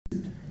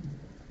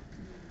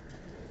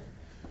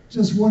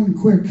Just one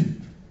quick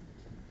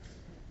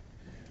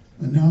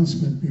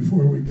announcement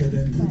before we get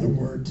into the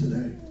word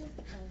today.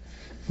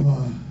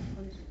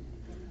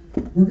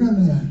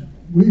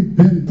 We've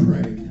been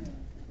praying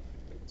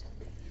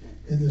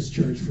in this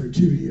church for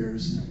 2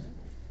 years.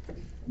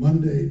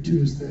 Monday,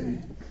 Tuesday,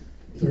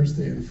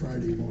 Thursday, and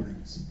Friday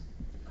mornings.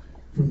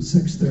 From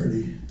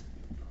 6:30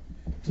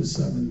 to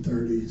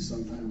 7:30,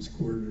 sometimes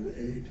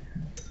 7:45,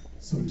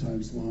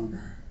 sometimes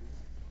longer.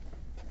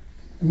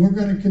 And we're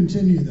going to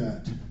continue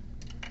that.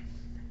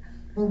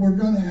 But we're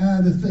going to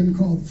add a thing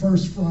called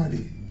First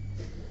Friday.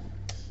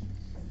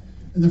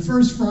 And the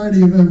first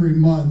Friday of every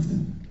month,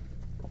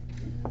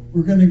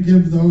 we're going to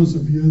give those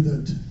of you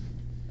that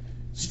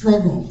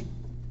struggle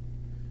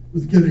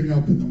with getting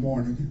up in the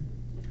morning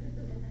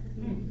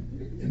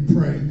and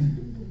praying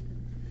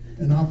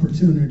an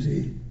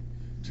opportunity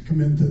to come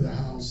into the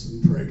house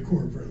and pray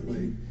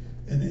corporately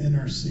and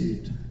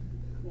intercede.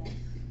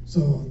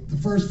 So the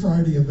first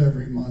Friday of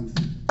every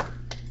month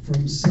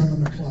from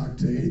 7 o'clock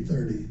to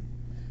 8:30,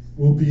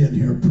 we'll be in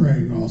here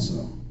praying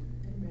also.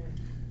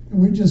 And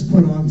we just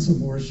put on some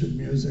worship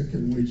music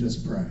and we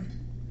just pray.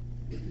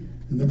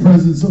 And the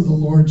presence of the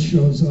Lord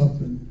shows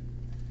up and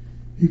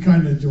he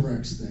kind of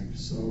directs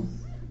things. So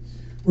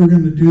we're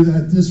going to do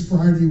that. This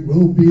Friday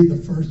will be the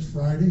first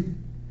Friday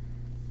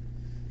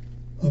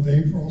of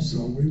April,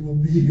 so we will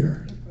be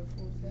here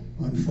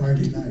on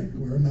Friday night.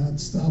 We're not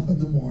stopping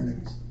the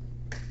mornings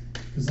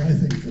because I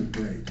think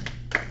they're great.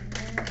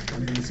 I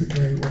mean, it's a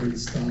great way to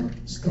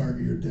start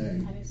your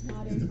day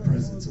in the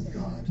presence of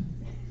God.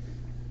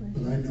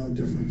 But I know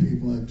different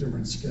people have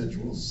different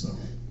schedules, so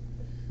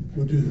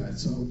we'll do that.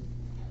 So,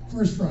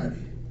 first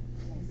Friday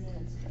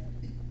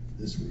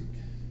this week.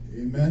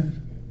 Amen?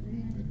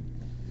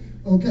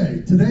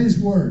 Okay, today's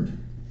word.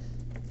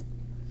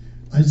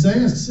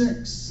 Isaiah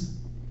 6.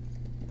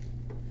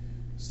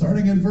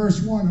 Starting in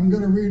verse 1, I'm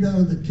going to read out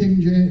of the King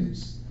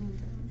James.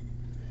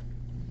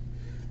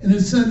 And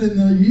it said, in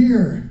the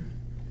year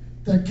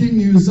that King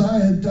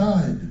Uzziah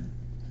died,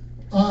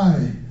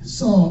 I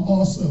saw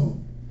also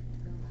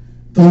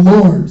the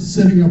Lord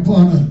sitting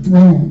upon a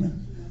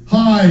throne,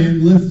 high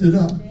and lifted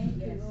up,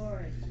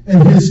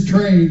 and his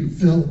train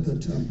filled the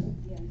temple.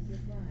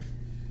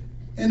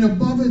 And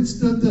above it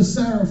stood the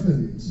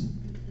seraphims.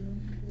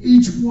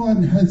 Each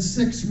one had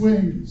 6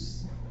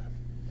 wings.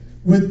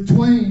 With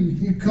twain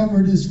he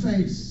covered his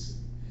face,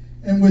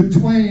 and with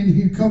twain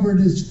he covered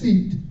his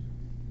feet,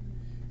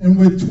 and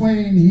with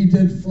twain he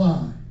did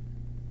fly.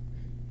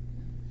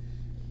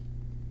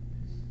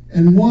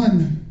 And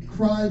one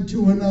cried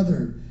to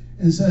another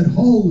and said,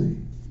 Holy,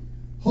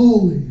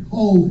 holy,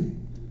 holy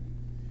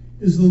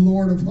is the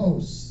Lord of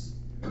hosts.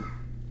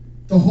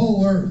 The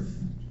whole earth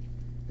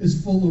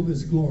is full of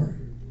his glory.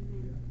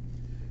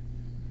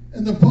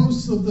 And the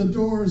posts of the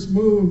doors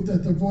moved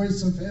at the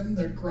voice of him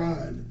that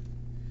cried,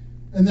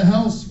 and the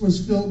house was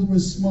filled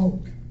with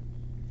smoke.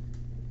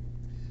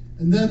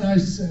 And then I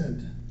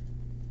said,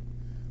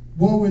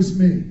 Woe is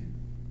me,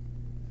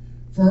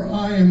 for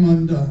I am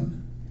undone,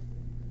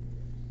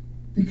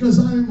 because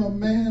I am a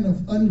man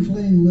of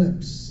unclean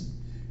lips,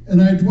 and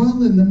I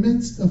dwell in the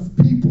midst of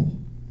people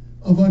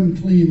of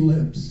unclean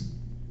lips.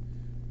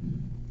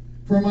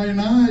 For mine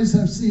eyes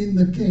have seen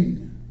the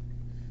King,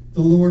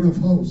 the Lord of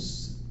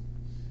hosts.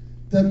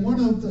 Then one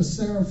of the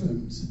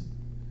seraphims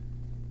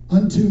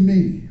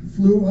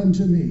flew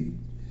unto me,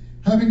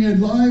 having a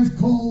live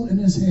coal in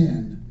his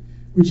hand,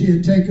 which he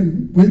had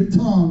taken with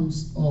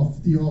tongs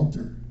off the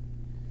altar.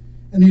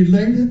 And he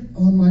laid it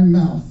on my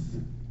mouth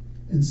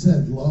and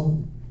said, Lo,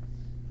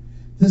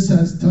 this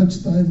has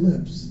touched thy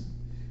lips,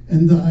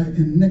 and thy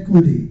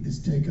iniquity is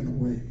taken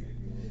away,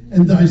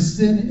 and thy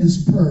sin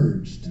is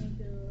purged.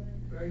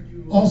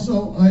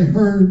 Also I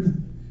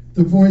heard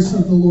the voice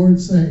of the Lord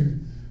saying,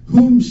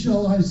 Whom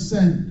shall I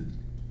send?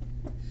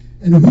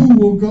 And who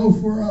will go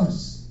for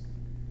us?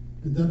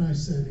 And then I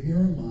said, Here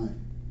am I.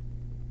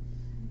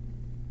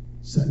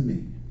 Send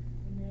me.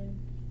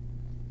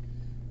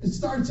 It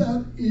starts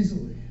out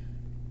easily.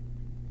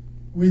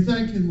 We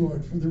thank you,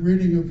 Lord, for the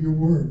reading of your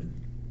word.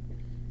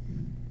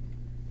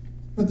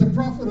 But the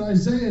prophet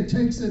Isaiah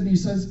takes it and he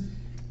says,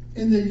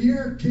 in the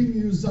year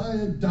King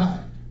Uzziah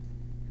died,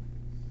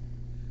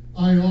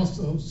 I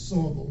also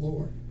saw the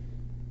Lord.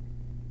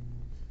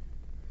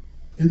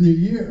 In the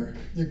year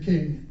the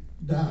king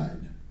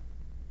died,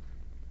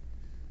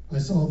 I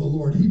saw the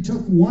Lord. He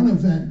took one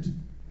event,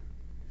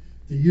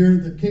 the year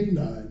the king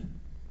died,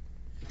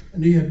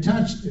 and he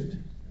attached it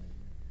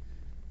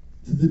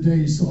to the day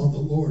he saw the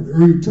Lord.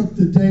 Or he took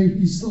the day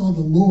he saw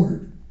the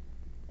Lord,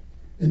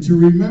 and to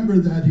remember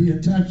that, he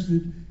attached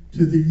it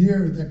to the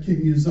year that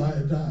King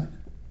Uzziah died.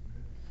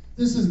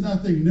 This is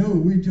nothing new.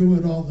 We do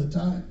it all the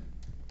time.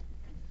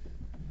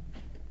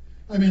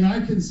 I mean,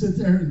 I can sit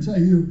there and tell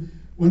you,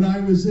 when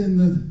I was in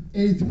the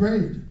 8th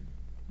grade,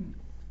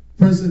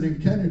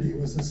 President Kennedy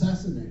was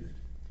assassinated.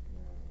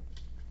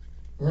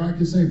 Or I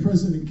could say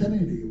President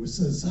Kennedy was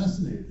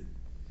assassinated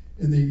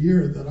in the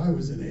year that I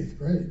was in 8th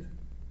grade.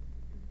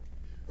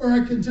 Or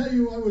I can tell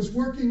you I was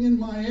working in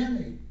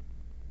Miami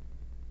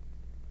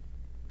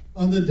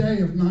on the day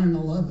of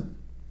 9/11.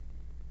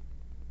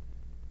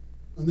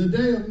 On the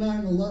day of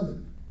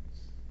 9/11,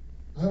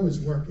 I was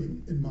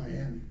working in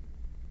Miami.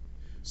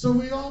 So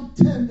we all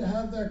tend to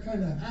have that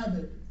kind of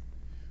habit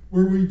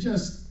where we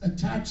just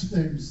attach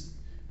things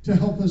to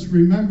help us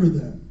remember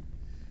them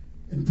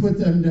and put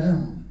them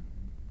down.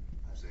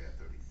 Isaiah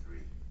 33.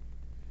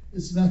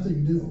 It's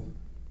nothing new,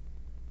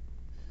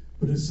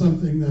 but it's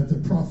something that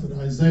the prophet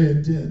Isaiah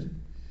did.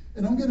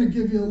 And I'm going to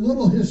give you a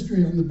little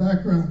history on the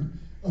background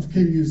of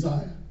King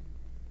Uzziah.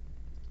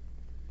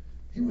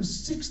 He was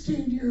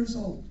 16 years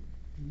old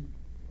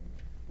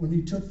when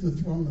he took the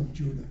throne of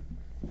Judah.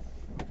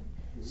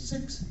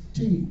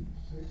 16.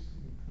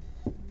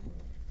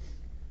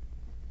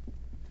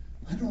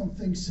 I don't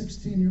think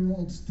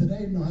 16-year-olds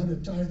today know how to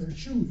tie their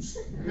shoes,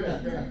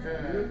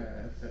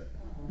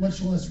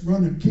 much less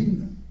run a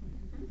kingdom.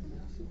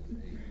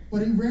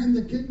 But he ran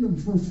the kingdom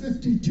for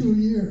 52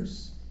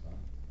 years.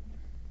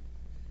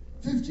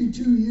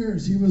 52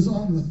 years he was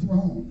on the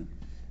throne,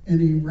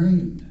 and he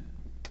reigned.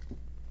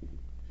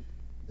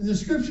 And the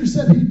scripture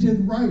said he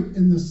did right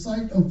in the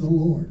sight of the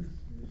Lord,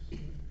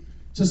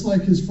 just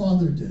like his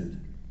father did.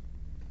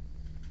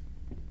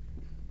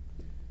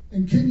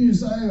 And King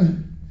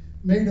Uzziah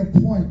made a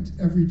point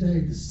every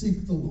day to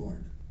seek the Lord.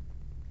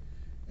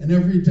 And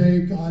every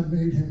day God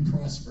made him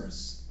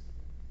prosperous.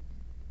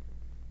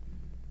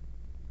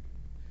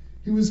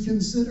 He was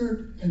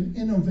considered an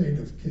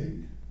innovative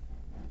king.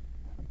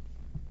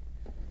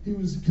 He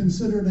was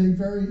considered a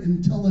very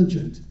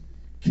intelligent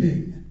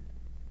king.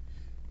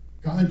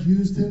 God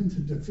used him to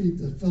defeat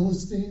the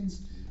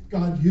Philistines.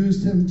 God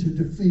used him to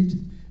defeat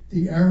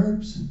the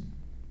Arabs.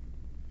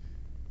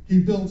 He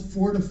built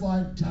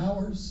fortified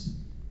towers.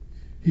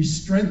 He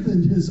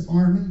strengthened his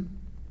army.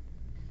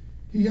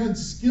 He had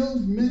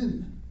skilled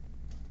men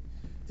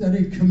that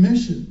he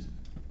commissioned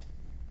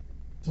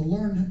to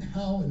learn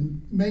how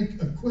and make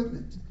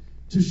equipment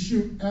to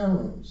shoot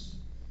arrows.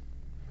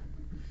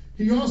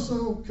 He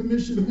also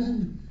commissioned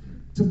men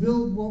to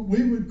build what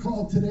we would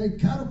call today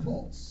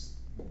catapults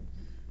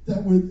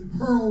that would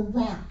hurl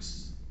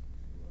rocks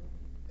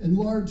and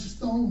large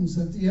stones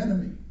at the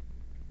enemy.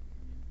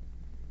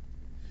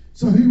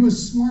 So he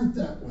was smart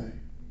that way.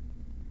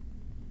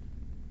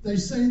 They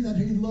say that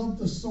he loved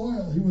the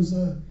soil. He was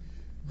a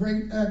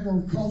great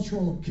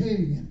agricultural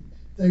king.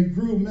 They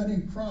grew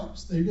many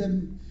crops. They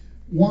didn't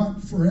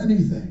want for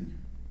anything.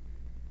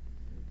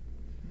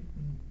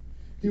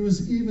 He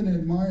was even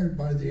admired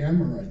by the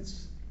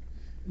Amorites.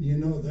 And you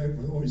know,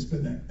 they've always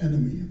been an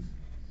enemy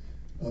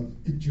of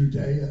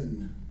Judea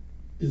and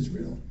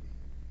Israel.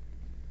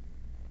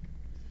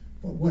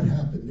 But what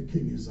happened to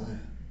King Uzziah?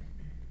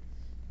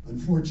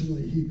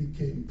 Unfortunately, he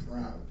became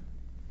proud.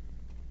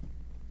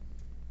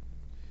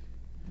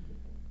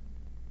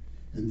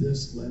 And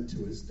this led to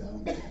his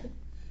downfall.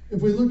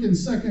 If we look in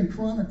 2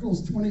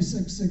 Chronicles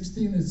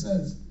 26:16, it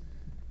says,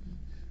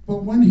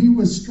 "But when he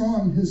was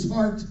strong, his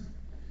heart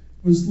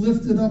was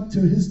lifted up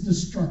to his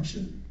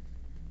destruction.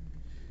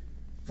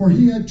 For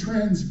he had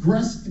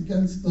transgressed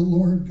against the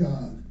Lord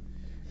God,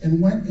 and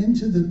went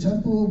into the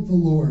temple of the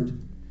Lord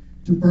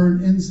to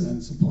burn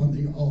incense upon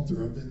the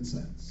altar of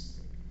incense."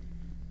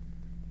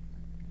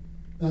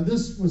 Now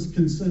this was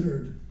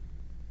considered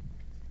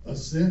a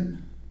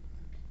sin.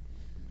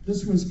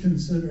 This was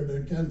considered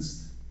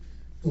against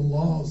the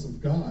laws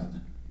of God.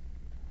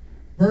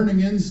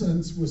 Burning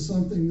incense was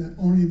something that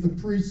only the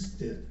priests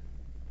did.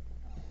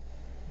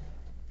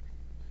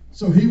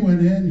 So he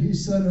went in, he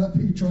set up,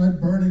 he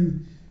tried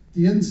burning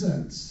the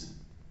incense.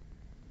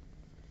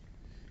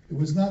 It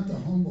was not the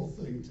humble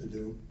thing to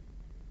do.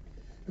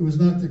 It was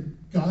not the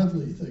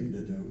godly thing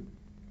to do.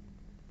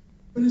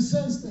 But it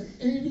says that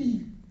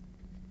 80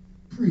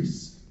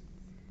 priests,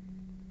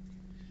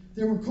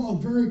 they were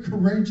called very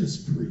courageous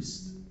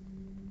priests,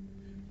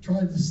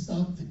 tried to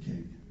stop the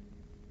king.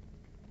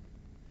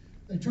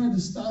 They tried to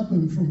stop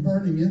him from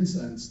burning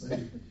incense.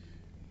 They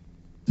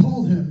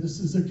told him, this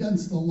is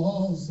against the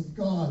laws of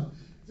God.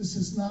 This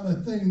is not a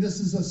thing. This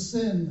is a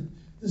sin.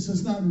 This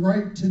is not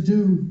right to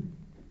do.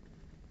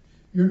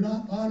 You're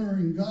not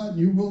honoring God.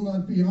 You will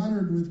not be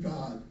honored with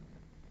God.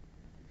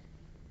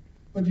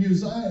 But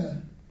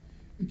Uzziah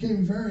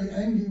became very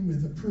angry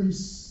with the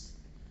priests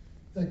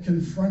that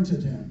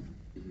confronted him.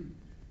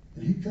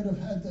 And he could have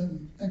had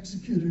them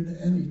executed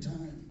at any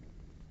time.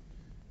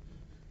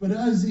 But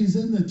as he's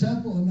in the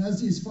temple and as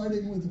he's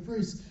fighting with the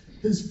priests,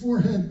 his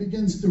forehead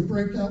begins to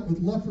break out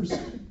with leprosy.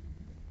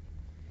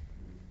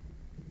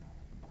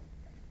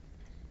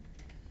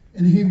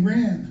 And he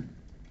ran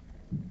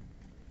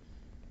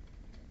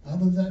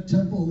out of that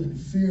temple in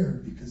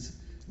fear because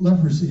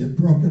leprosy had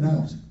broken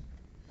out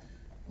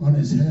on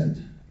his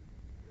head.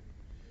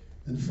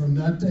 And from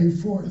that day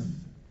forth,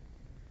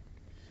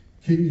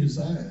 King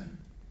Uzziah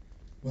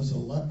was a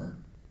leper.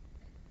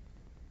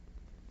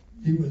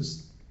 He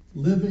was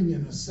living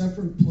in a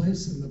separate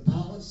place in the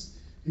palace.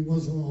 He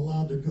wasn't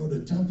allowed to go to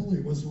temple.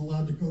 He wasn't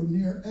allowed to go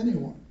near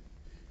anyone.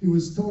 He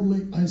was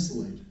totally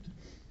isolated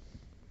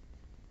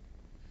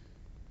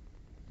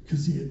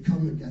because he had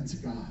come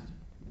against God.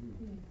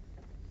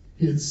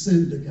 he had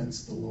sinned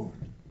against the Lord.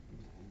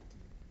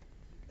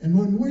 And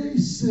when we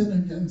sin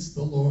against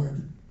the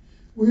Lord,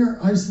 we are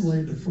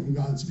isolated from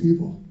God's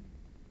people.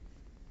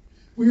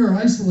 We are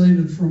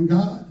isolated from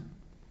God.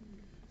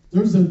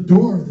 There's a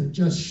door that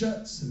just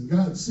shuts and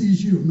God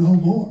sees you no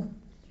more.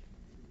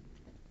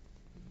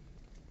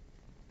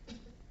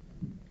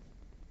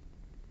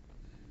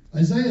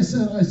 Isaiah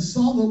said, I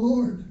saw the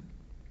Lord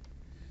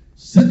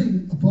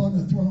sitting upon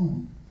a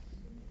throne,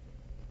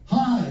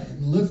 high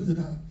and lifted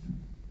up.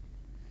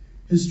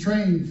 His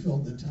train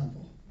filled the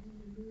temple.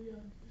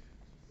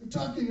 We're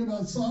talking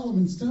about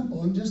Solomon's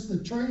temple, and just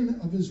the train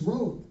of his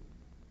robe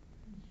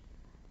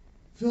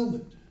filled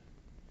it.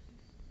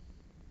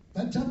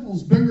 That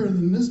temple's bigger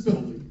than this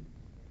building.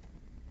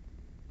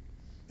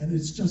 And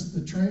it's just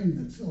the train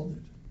that filled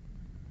it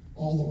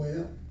all the way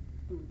up.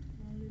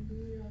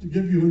 To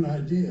give you an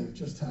idea of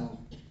just how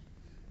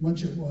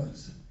much it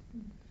was.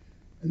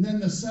 And then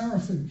the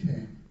seraphim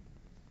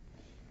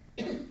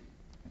came.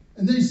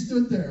 And they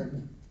stood there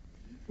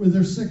with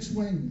their 6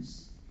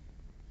 wings.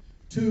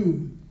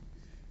 2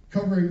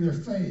 covering their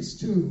face,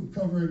 2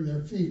 covering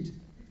their feet,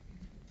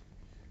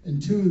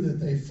 and 2 that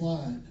they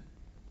flied.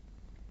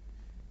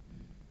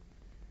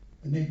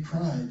 And they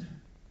cried,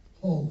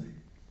 holy,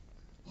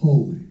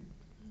 holy,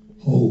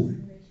 holy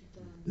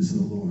is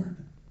the Lord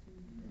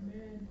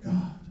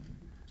God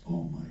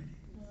Almighty.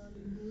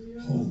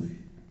 Holy.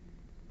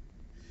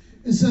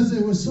 It says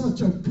it was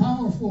such a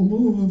powerful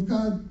move of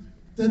God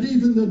that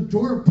even the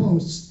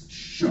doorposts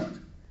shook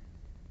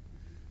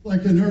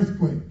like an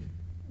earthquake.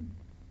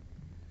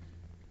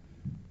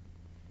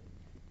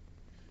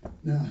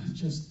 Now,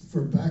 just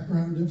for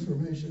background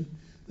information,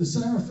 the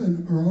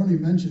seraphim are only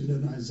mentioned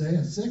in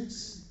Isaiah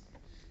 6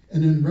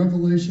 and in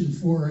Revelation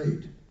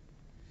 4:8.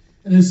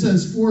 And it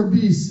says 4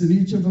 beasts, and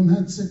each of them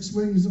had 6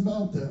 wings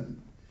about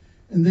them.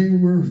 And they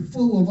were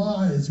full of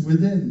eyes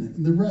within.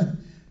 And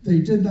they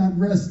did not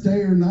rest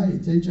day or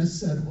night. They just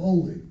said,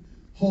 holy,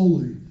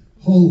 holy,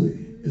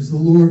 holy is the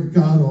Lord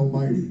God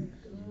Almighty,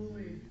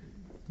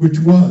 which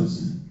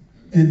was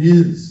and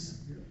is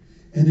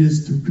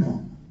to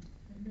come.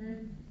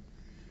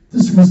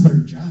 This was their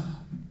job.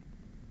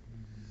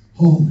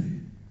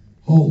 Holy,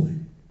 holy,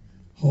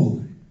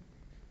 holy.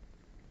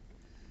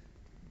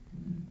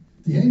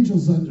 The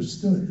angels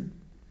understood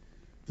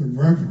the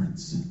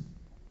reverence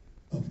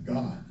of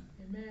God.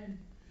 Amen.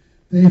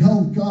 They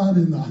held God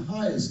in the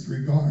highest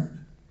regard.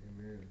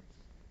 Amen.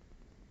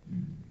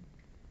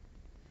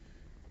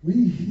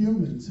 We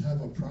humans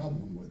have a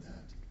problem with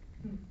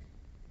that.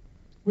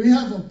 We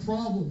have a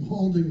problem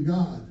holding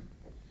God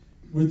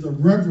with the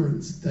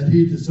reverence that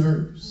he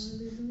deserves.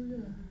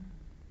 Hallelujah.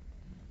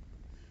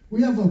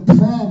 We have a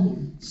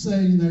problem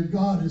saying that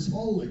God is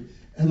holy,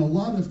 and a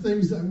lot of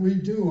things that we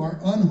do are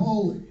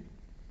unholy.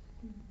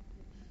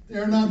 They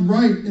are not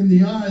right in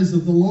the eyes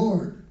of the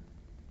Lord.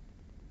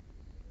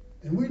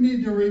 And we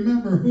need to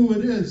remember who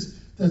it is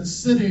that's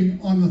sitting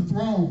on the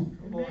throne.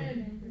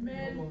 Amen.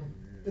 Amen.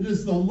 It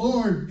is the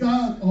Lord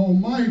God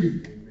Almighty.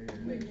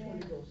 Which Holy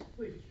Ghost?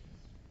 Which?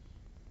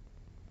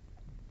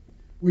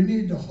 We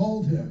need to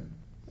hold him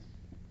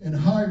in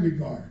high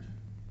regard.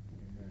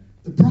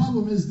 The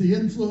problem is the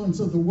influence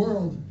of the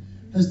world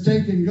has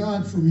taken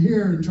God from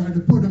here and tried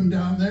to put him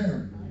down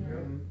there.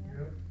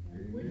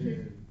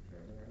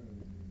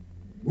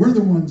 We're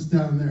the ones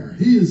down there.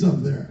 He is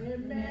up there.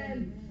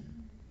 Amen.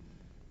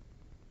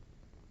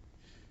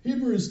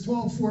 Hebrews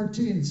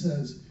 12:14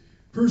 says,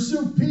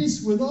 pursue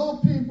peace with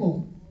all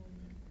people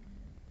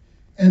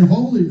and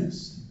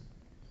holiness,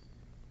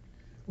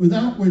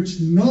 without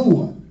which no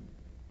one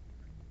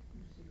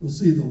will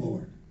see the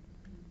Lord.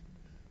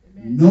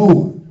 Amen. No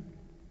one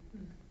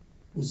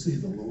will see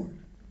the Lord.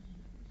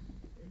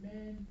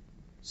 Amen.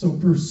 So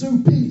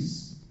pursue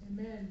peace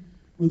Amen.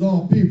 with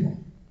all people.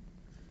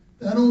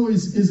 That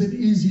always isn't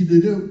easy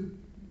to do.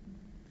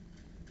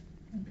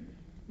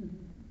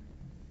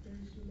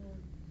 Praise the Lord.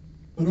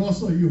 But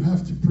also you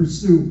have to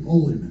pursue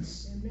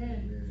holiness.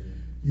 Amen.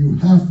 You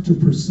have to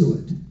pursue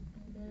it.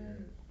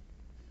 Amen.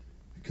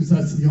 Because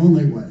that's the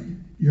only way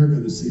you're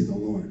going to see the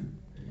Lord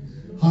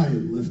high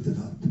and lifted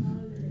up.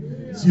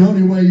 Hallelujah. It's the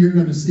only way you're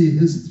going to see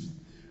his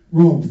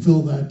robe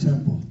fill that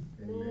temple.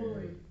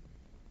 Glory.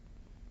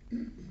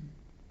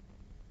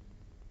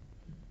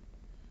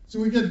 So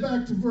we get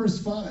back to verse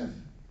 5.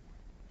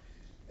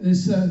 And it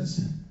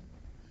says,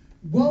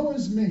 woe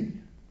is me,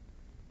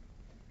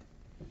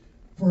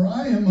 for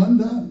I am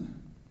undone.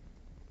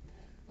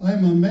 I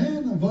am a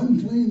man of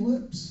unclean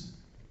lips,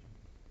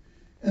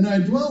 and I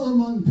dwell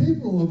among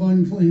people of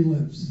unclean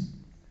lips.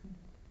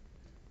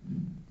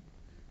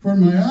 For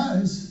my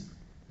eyes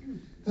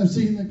have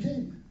seen the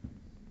King,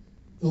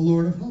 the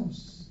Lord of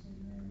hosts.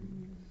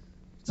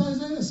 It's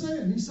Isaiah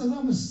saying, he said,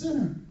 I'm a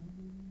sinner.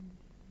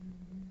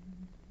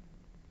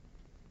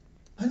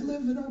 I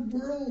live in a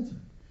world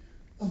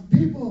of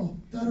people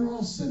that are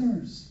all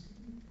sinners.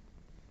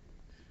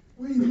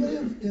 We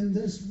live in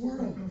this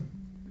world.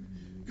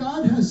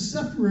 God has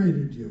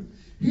separated you.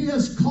 He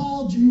has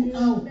called you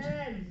out.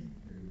 Amen.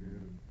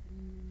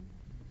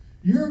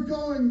 You're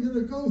going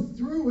to go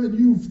through, and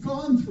you've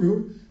gone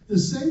through the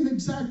same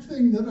exact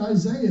thing that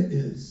Isaiah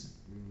is.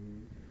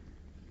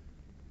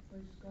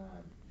 Praise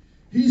God.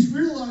 He's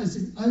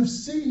realizing, I've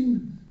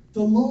seen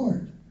the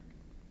Lord,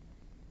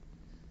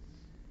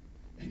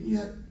 and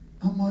yet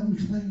I'm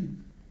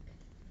unclean.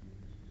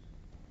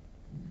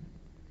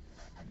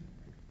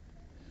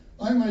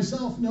 I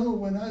myself know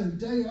when the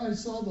day I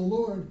saw the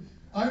Lord,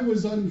 I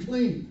was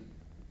unclean.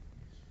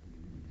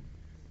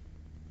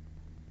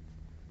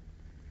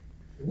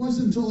 It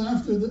wasn't until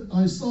after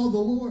I saw the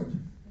Lord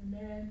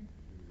Amen.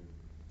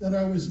 that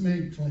I was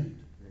made clean.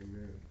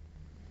 Amen.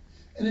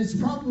 And it's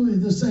probably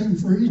the same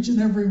for each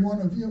and every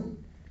one of you.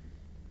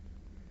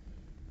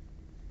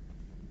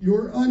 You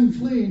were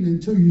unclean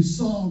until you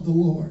saw the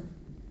Lord.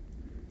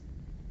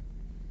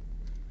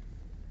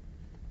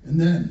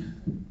 And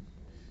then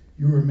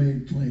you were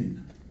made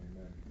clean.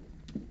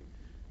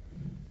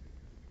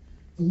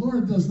 The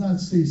Lord does not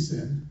see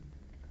sin.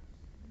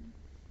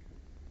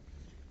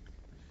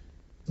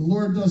 The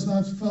Lord does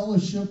not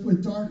fellowship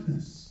with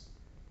darkness.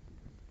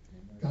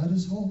 God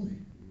is holy.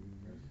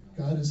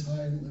 God is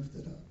high and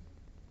lifted up.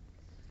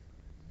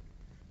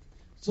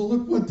 So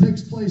look what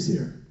takes place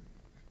here.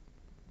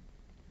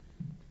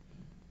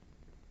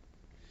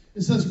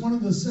 It says, one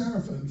of the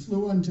seraphim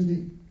flew unto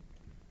me,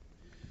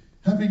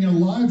 having a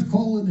live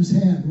coal in his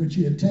hand, which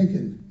he had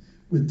taken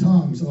with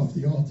tongs off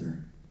the altar.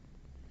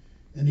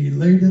 And he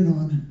laid it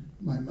on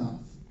my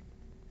mouth.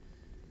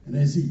 And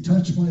as he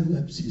touched my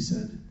lips, he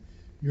said,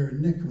 your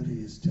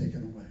iniquity is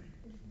taken away.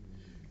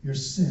 Your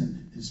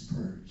sin is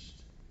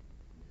purged.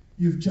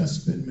 You've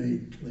just been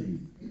made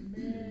clean.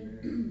 Amen.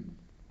 Amen.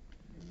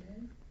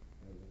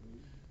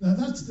 Now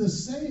that's the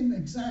same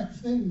exact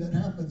thing that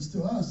happens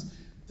to us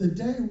the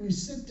day we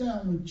sit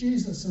down with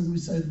Jesus and we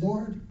say,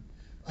 Lord,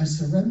 I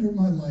surrender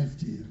my life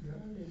to you.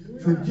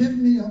 Hallelujah. Forgive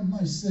me of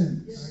my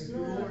sins. Yes,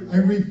 Lord. I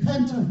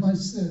repent of my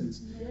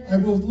sins. Yes. I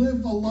will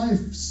live a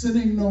life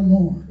sinning no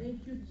more.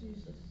 Thank you,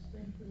 Jesus.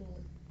 Thank you,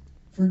 Lord.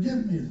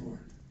 Forgive me, Lord.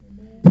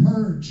 Amen.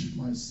 Purge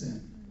my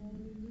sin.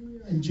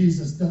 Hallelujah. And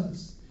Jesus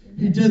does.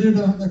 He Amen. did it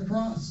on the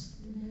cross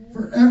Amen.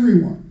 for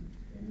everyone.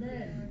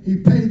 Amen. He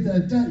paid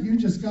that debt. You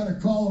just got to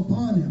call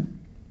upon him.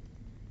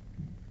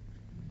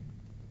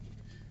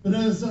 But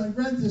as I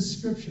read this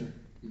scripture,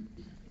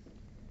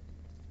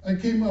 I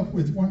came up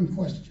with one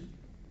question.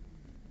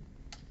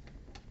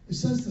 It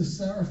says the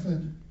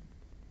seraphim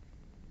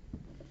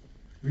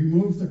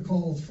removed the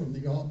coal from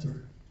the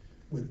altar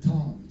with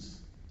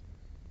tongs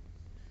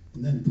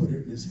and then put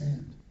it in his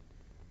hand.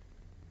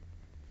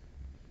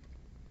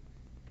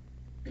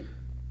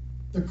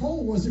 The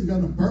coal wasn't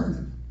going to burn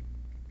him.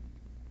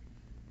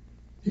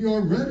 He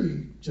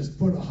already just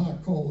put a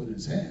hot coal in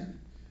his hand.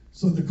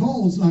 So the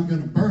coal is not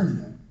going to burn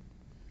him.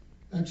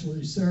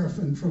 Actually,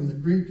 seraphim from the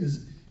Greek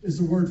is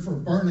the word for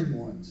burning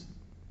ones.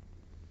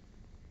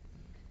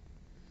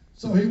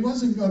 So he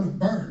wasn't going to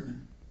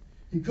burn.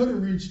 He could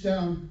have reached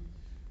down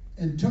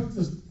and took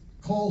the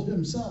coal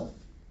himself.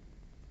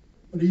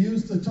 But he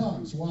used the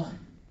tongs. Why?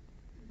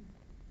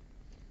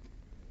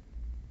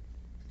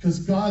 Because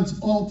God's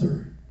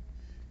altar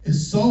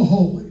is so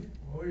holy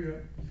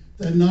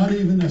that not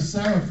even a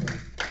seraphim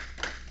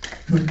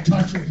could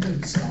touch it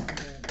himself.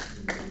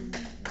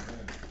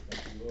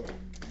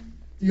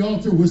 The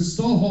altar was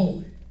so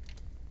holy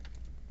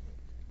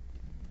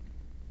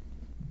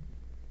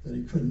that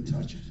he couldn't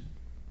touch it.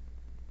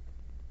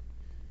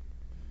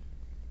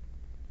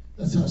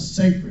 That's how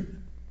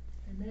sacred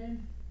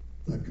Amen.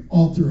 the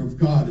altar of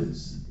God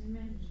is.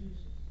 Amen,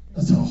 Jesus.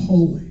 That's how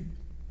holy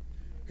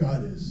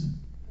God is.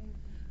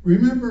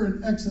 Remember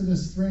in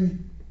Exodus 3,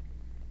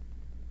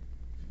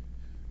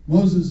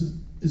 Moses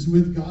is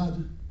with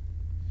God.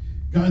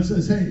 God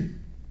says, hey,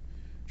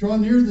 draw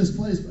near this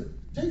place, but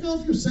take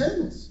off your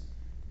sandals.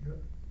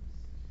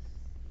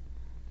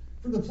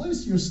 For the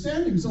place you're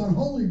standing is on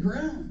holy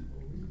ground.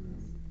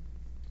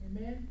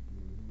 Amen.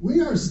 We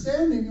are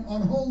standing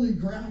on holy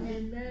ground.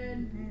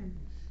 Amen.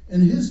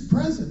 And his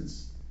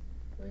presence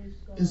Praise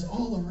God. is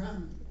all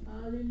around.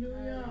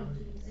 Hallelujah.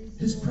 Thank you,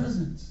 His Lord.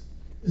 presence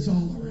is all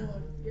Lord.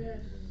 around. Yes.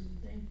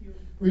 Thank you.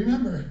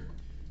 Remember,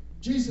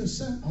 Jesus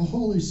sent a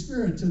Holy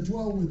Spirit to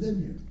dwell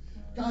within you.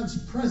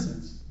 God's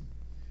presence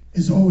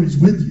is always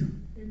with you.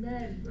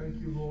 Amen.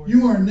 Thank you, Lord.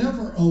 You are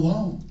never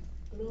alone.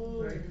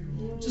 Glory. Thank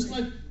you, Lord. Just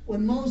like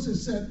when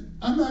Moses said,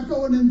 I'm not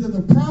going into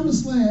the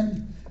promised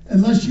land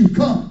unless you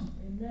come.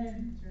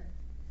 Amen.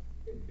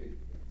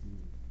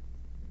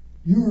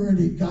 You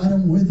already got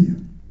him with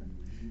you.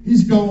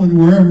 He's going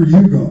wherever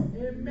you go.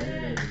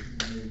 Amen.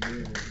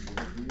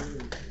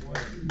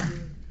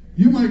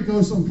 You might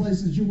go some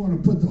places you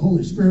want to put the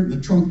Holy Spirit in the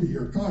trunk of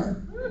your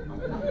car.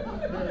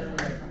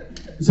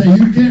 And say,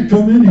 you can't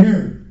come in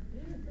here.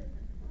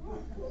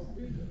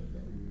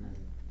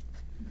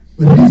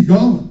 But he's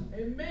going.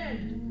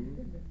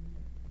 Amen.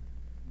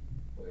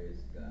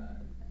 Praise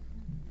God.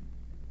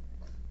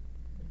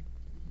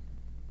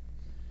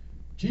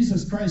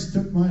 Jesus Christ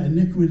took my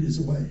iniquities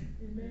away.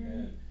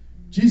 Amen.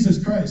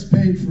 Jesus Christ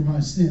paid for my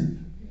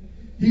sin.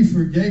 He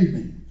forgave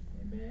me.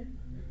 Amen.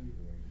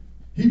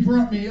 He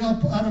brought me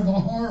up out of a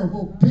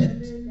horrible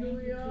pit,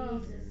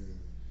 Hallelujah.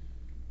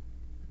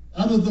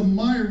 out of the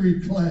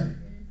miry clay.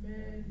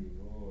 Amen.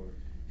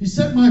 He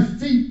set my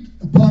feet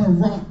upon a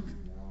rock.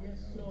 Yes,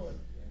 Lord.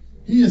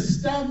 He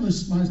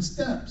established my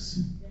steps.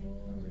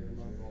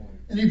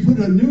 And he put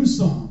a new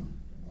song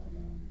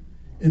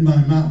in my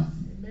mouth.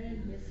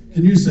 Amen.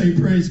 Can you say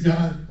praise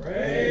God?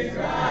 Praise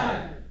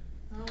God.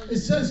 It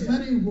says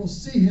many will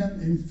see him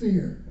in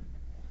fear.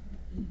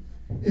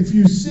 If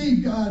you see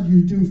God,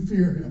 you do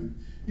fear him.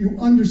 You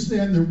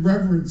understand the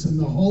reverence and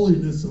the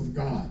holiness of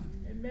God.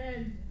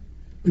 Amen.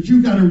 But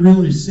you got to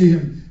really see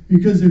him,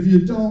 because if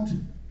you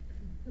don't,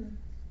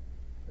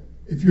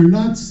 if you're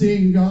not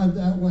seeing God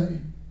that way,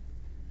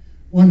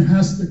 one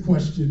has to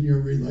question your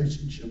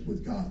relationship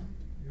with God.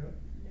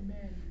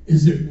 Amen.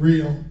 Is it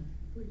real,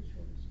 Preach,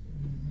 Holy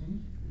Spirit.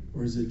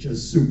 or is it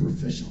just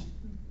superficial?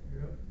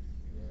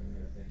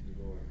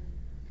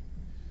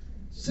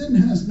 Sin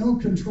has no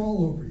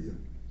control over you.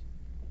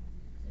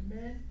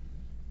 Amen.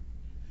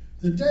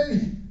 The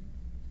day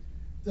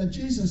that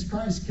Jesus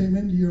Christ came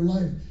into your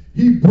life,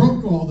 he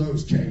broke all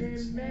those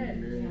chains.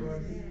 Amen.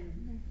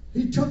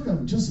 He took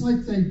them, just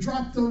like they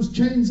dropped those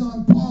chains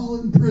on Paul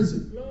in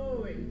prison.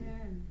 Glory.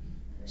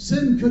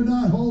 Sin could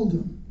not hold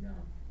him. No.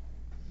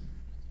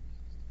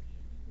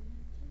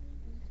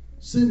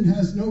 Sin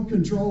has no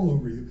control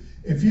over you.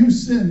 If you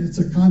sin, it's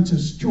a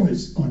conscious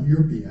choice on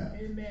your behalf.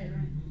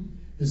 Amen.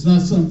 It's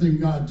not something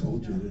God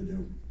told you to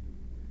do.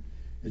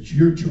 It's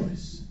your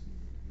choice.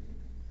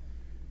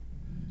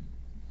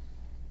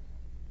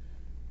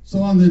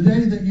 So on the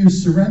day that you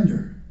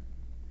surrender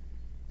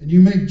and you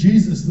make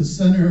Jesus the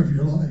center of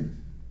your life,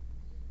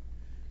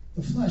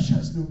 the flesh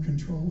has no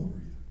control over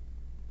you.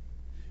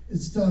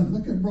 It's done.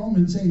 Look at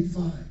Romans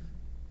 8:5.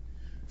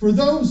 For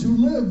those who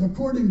live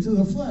according to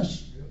the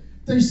flesh,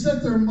 they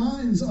set their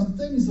minds on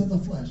things of the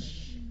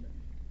flesh.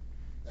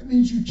 That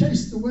means you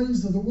chase the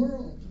ways of the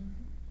world.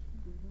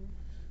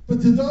 But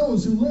to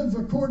those who live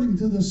according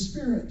to the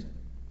Spirit,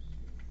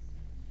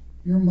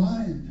 your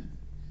mind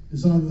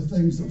is on the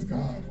things of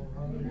God.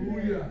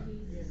 Hallelujah.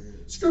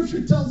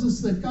 Scripture tells us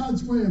that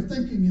God's way of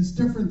thinking is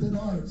different than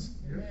ours.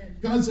 Amen.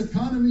 God's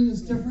economy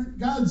is different.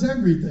 God's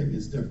everything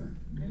is different.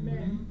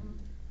 Amen.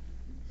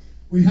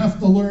 We have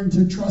to learn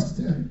to trust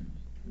him.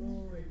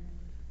 Glory.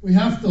 We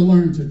have to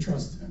learn to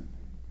trust him.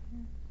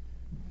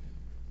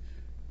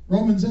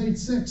 Romans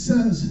 8:6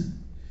 says,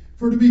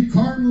 for to be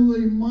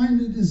carnally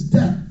minded is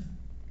death,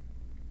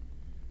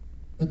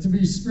 but to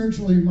be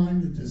spiritually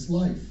minded is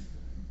life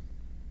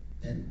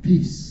and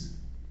peace.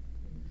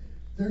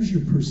 There's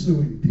your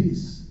pursuing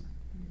peace.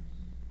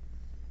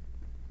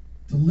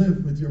 To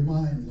live with your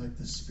mind like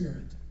the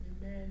Spirit.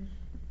 Amen.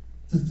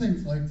 To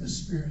think like the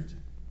Spirit.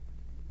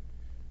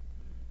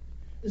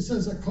 It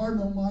says a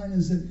carnal mind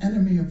is an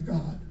enemy of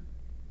God.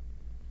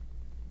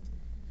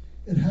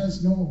 It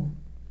has no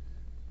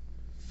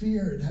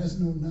fear. It has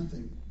no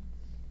nothing.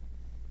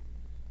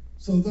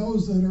 So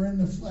those that are in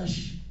the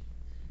flesh,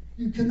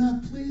 you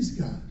cannot please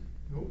God.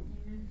 Nope.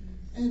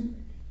 And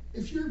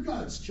if you're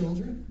God's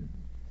children,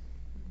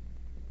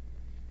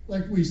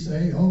 like we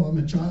say, oh, I'm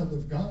a child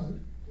of God.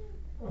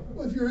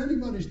 Well, if you're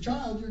anybody's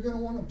child, you're going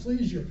to want to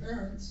please your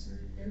parents,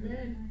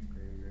 Amen.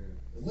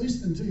 at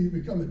least until you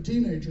become a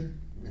teenager.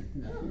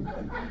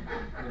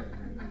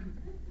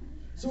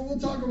 So we'll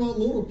talk about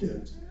little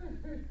kids.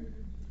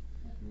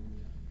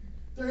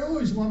 They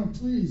always want to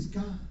please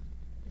God.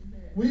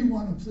 Amen. We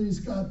want to please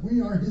God. We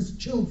are his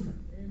children.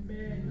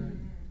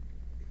 Amen.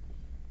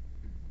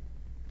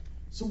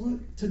 So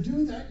to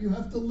do that, you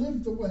have to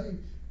live the way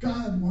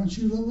God wants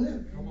you to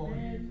live. Come on.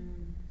 Amen.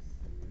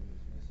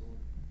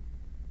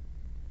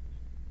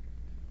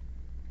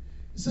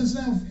 It says,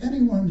 now if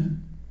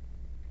anyone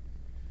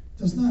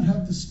does not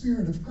have the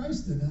Spirit of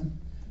Christ in him,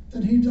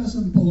 then he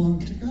doesn't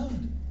belong to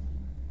God.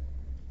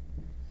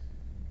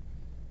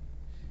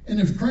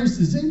 And if Christ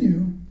is in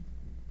you,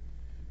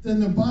 then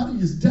the body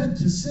is dead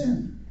to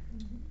sin.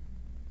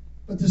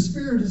 But the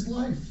Spirit is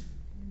life.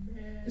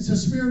 Amen. It's a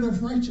spirit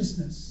of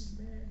righteousness.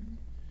 Amen.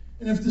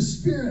 And if the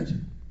Spirit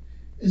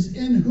is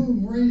in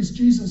whom raised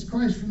Jesus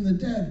Christ from the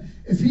dead,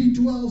 if he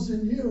dwells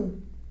in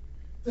you,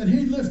 then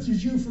he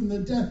lifted you from the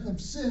death of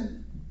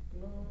sin.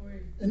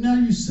 Glory. And now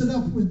you sit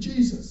up with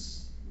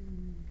Jesus.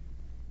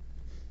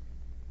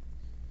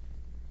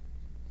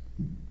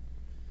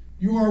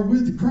 You are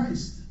with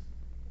Christ.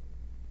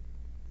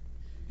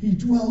 He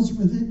dwells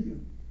within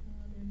you.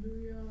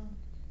 Hallelujah.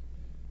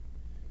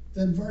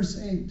 Then verse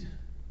 8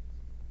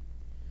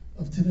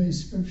 of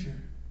today's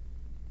scripture.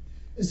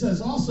 It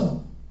says,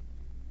 also,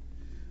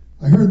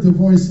 I heard the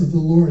voice of the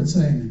Lord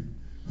saying,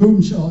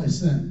 whom shall I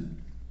send?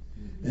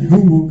 And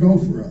who will go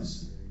for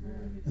us?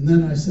 And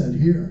then I said,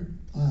 here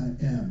I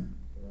am.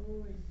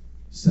 Glory.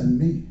 Send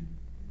me.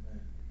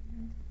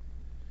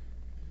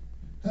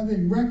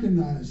 Having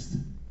recognized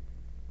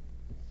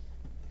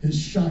his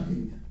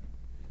shocking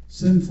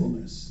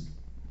sinfulness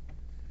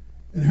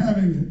and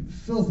having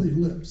filthy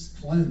lips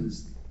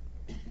cleansed,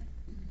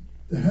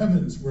 the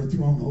heavens were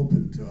thrown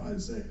open to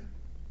Isaiah.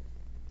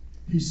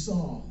 He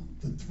saw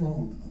the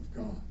throne of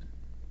God.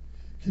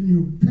 Can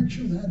you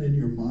picture that in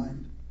your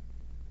mind?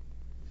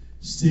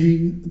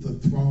 Seeing the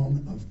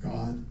throne of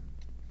God.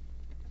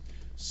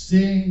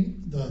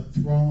 Seeing the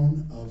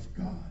throne of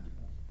God.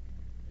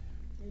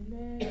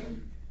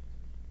 Amen.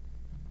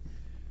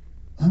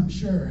 I'm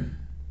sure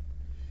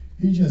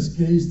he just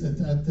gazed at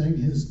that thing,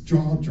 his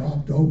jaw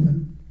dropped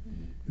open.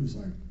 He was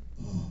like,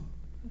 oh.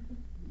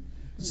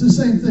 It's the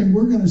same thing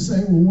we're going to say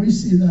when we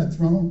see that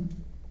throne.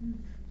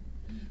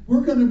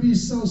 We're going to be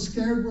so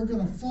scared we're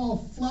going to fall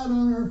flat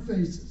on our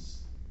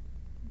faces.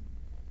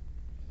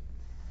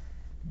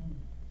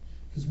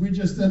 Because we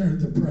just entered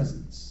the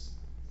presence.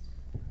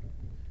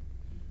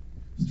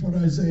 That's what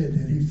Isaiah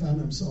did. He found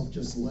himself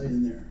just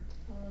laying there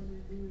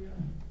Hallelujah.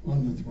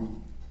 on the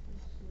throne.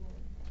 Yes, Lord.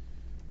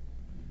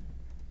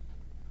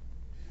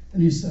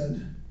 And he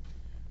said,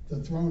 the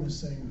throne is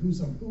saying,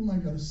 who am I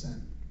going to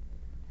send?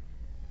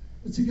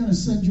 What's he going to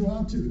send you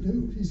out to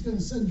do? He's going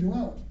to send you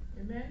out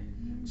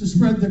Amen. to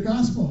spread the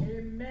gospel.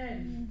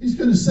 Amen. He's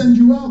going to send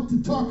you out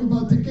to talk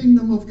about the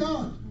kingdom of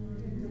God.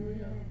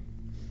 Hallelujah.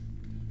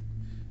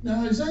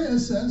 Now Isaiah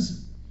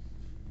says,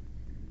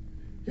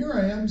 here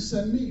I am,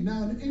 send me.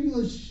 Now in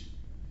English,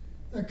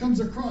 that comes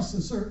across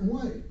a certain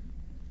way.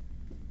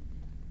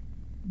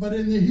 But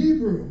in the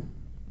Hebrew,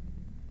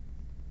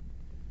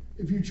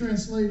 if you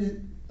translate it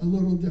a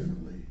little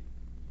differently,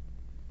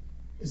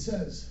 it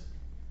says,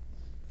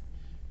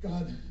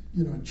 God,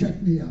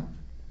 check me out.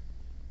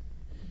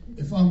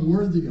 If I'm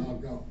worthy, I'll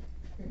go.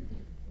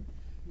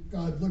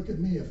 God, look at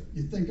me. If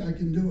you think I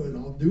can do it,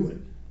 I'll do it.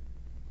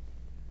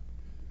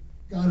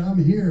 God,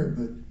 I'm here,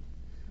 but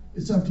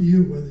it's up to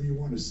you whether you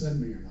want to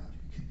send me or not.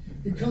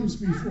 He comes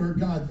before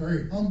God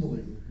very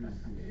humbly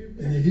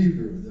in the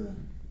Hebrew.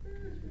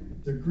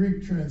 The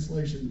Greek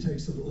translation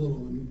takes it a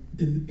little,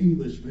 in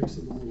English makes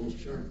it a little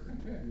sharper.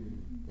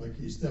 Like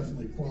he's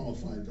definitely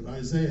qualified. But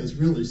Isaiah is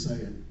really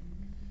saying,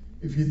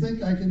 if you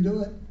think I can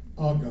do it,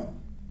 I'll go.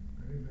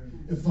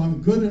 If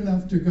I'm good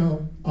enough to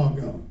go, I'll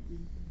go.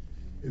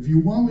 If you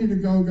want me to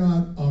go,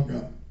 God, I'll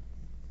go.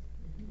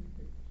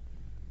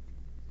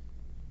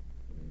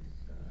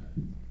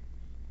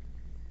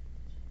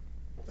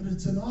 But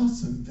it's an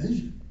awesome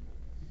vision.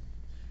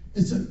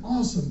 It's an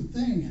awesome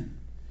thing.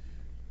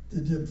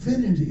 The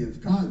divinity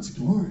of God's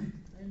glory.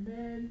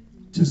 Amen.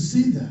 To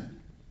see that.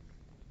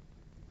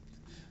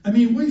 I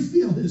mean, we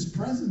feel his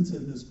presence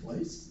in this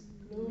place.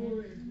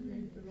 Glory.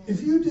 Thank the Lord.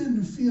 If you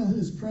didn't feel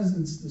his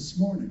presence this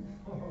morning,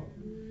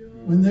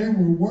 Hallelujah. when they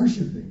were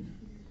worshiping,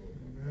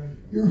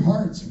 your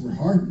hearts were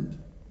hardened.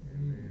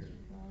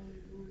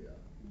 Hallelujah.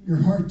 Your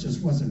heart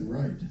just wasn't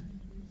right.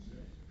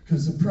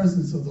 Because the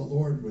presence of the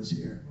Lord was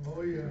here.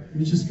 Oh, yeah.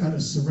 You just got to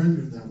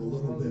surrender that a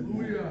little bit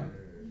more. Hallelujah.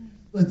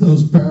 Let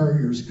those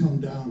barriers come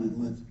down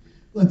and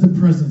let the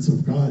presence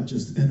of God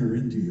just enter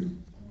into you.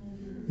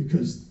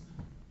 Because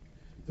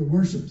the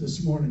worship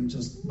this morning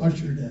just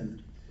ushered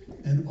in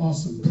an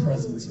awesome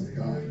presence of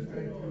God.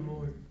 Thank you,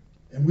 Lord.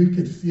 And we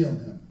could feel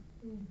him.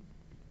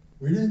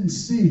 We didn't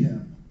see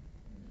him,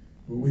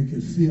 but we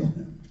could feel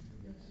him.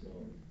 Yes,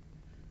 Lord.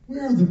 We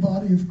are the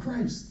body of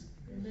Christ.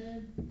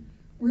 Amen.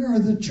 We are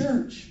the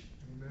church.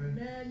 Amen.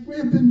 Amen. We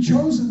have been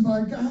chosen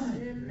by God.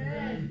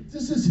 Amen.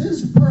 This is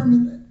his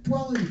permanent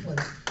dwelling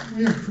place.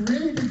 We have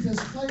created this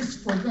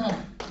place for God.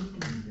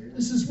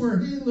 This is where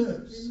he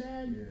lives.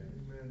 Amen.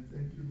 Amen.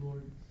 Thank you,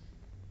 Lord.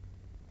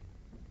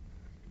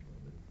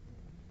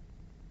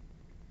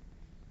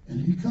 And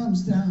he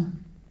comes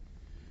down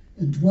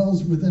and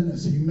dwells within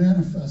us. He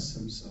manifests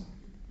himself.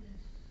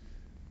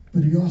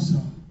 But he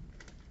also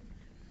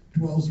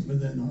dwells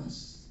within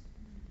us.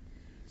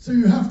 So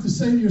you have to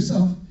say to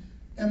yourself,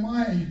 am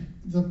I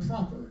the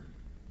proper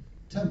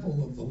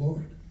temple of the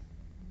Lord?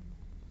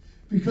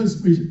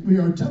 Because we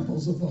are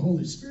temples of the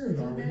Holy Spirit,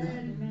 are we not?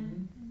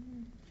 Amen.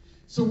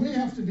 So we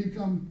have to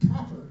become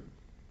proper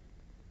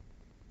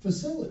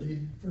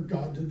facility for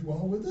God to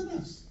dwell within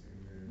us.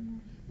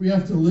 We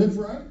have to live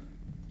right.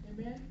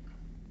 Amen.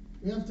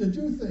 We have to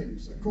do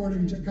things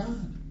according to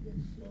God. Yes,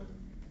 Lord.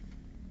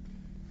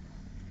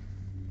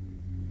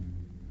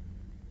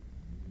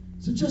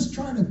 So just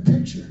try to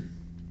picture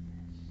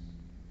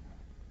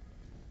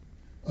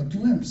a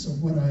glimpse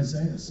of what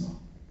Isaiah saw.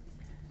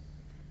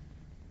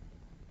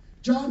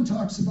 John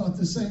talks about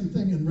the same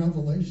thing in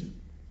Revelation.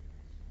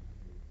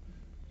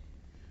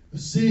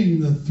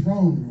 Seeing the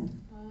throne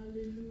room.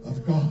 Hallelujah.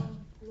 Of God.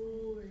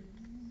 Glory.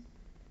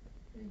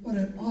 Thank What you,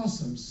 an Lord.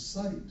 awesome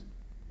sight.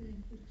 Thank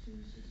you,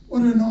 Jesus.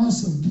 What an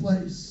awesome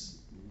place.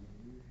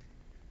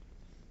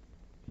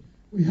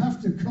 We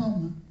have to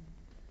come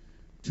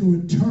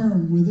to a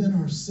term within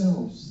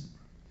ourselves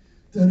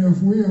that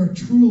if we are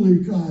truly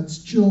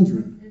God's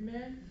children,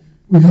 Amen.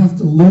 we have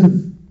to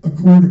live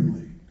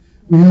accordingly.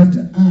 We have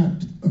to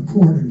act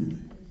accordingly.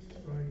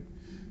 Right.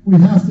 We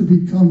have to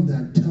become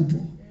that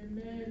temple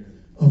Amen.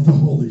 of the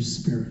Holy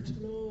Spirit.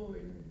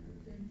 Glory.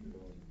 Thank you,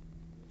 Lord.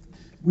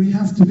 We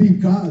have to be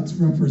God's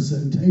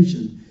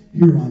representation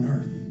here on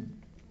earth.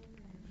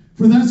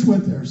 For that's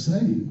what they're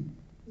saying.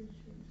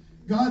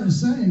 God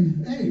is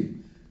saying, hey,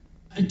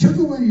 I took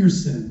away your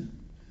sin.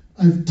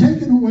 I've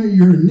taken away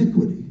your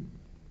iniquity.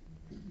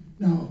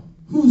 Now,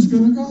 who's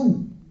going to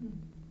go?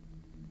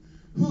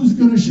 Who's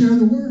going to share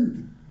the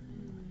word?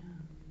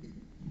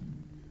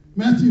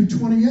 Matthew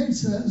 28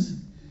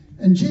 says,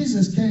 and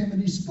Jesus came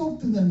and he spoke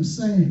to them,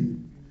 saying,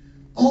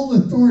 all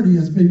authority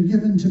has been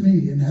given to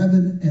me in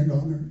heaven and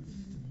on earth.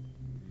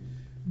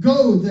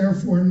 Go,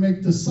 therefore, and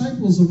make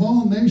disciples of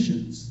all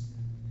nations,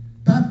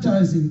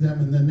 baptizing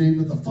them in the name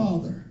of the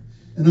Father,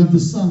 and of the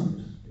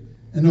Son,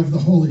 and of the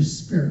Holy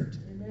Spirit,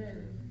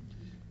 Amen.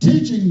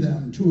 teaching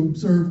them to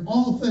observe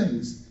all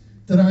things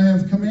that I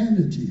have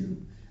commanded to you.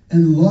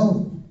 And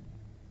lo,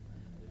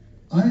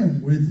 I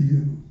am with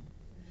you,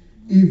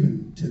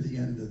 even to the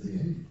end of the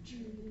age.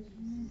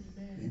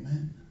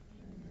 Amen.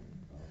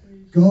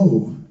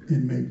 Go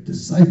and make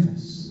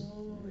disciples.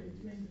 Glory.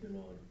 Thank you,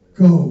 Lord.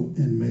 Go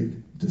and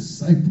make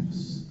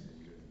disciples.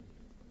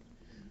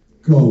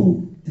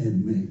 Go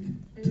and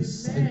make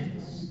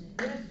disciples.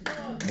 Yes,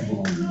 Lord. Of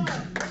all Thank you, Lord.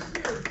 nations.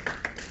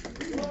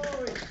 Thank you.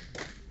 Glory.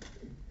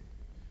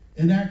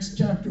 In Acts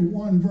chapter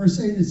 1, verse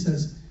 8, it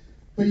says,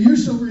 but you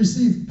shall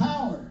receive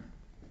power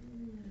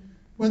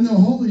when the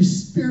Holy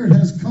Spirit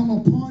has come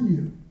upon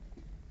you,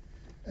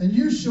 and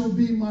you shall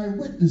be my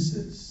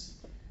witnesses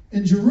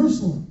in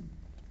Jerusalem,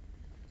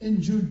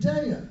 in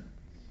Judea,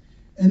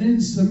 and in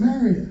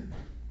Samaria,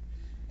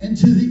 and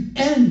to the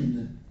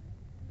end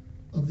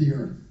of the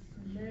earth.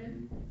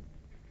 Amen.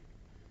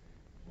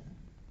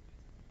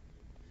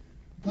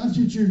 Not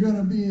that you're going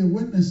to be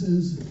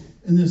witnesses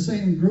in the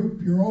same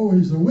group you're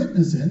always a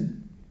witness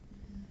in,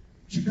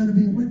 but you're going to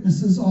be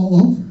witnesses all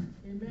over.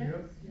 Amen.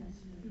 Yep.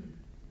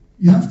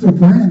 You have to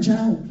branch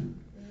out Amen.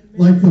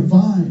 like the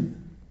vine.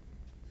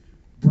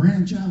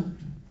 Branch out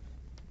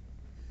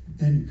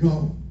and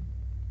go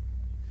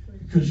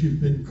because you've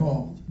been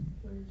called.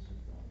 Praise you,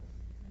 Father.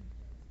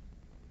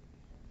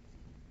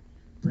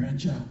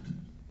 Branch out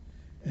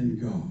and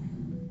go.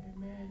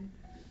 Amen.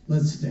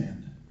 Let's stand.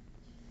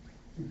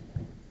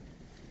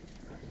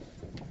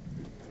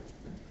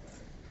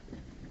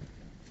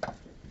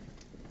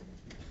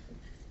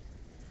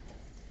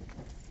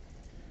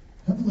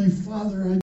 Heavenly Father, I